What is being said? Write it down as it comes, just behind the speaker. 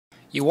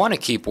You want to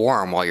keep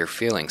warm while you're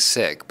feeling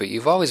sick, but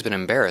you've always been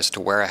embarrassed to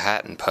wear a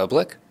hat in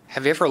public?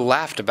 Have you ever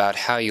laughed about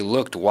how you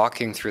looked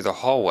walking through the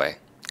hallway?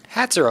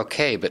 Hats are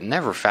okay, but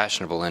never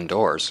fashionable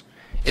indoors.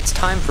 It's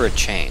time for a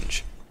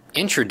change.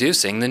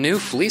 Introducing the new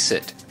Fleece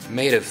It.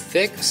 Made of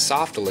thick,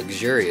 soft,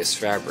 luxurious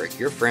fabric,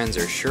 your friends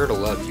are sure to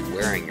love you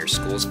wearing your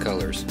school's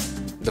colors.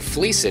 The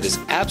Fleece It is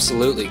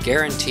absolutely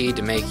guaranteed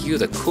to make you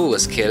the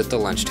coolest kid at the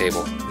lunch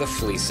table. The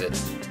Fleece It.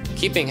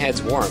 Keeping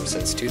heads warm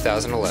since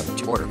 2011.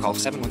 To order, call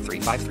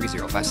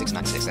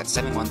 713-530-5696. That's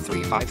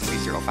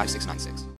 713-530-5696.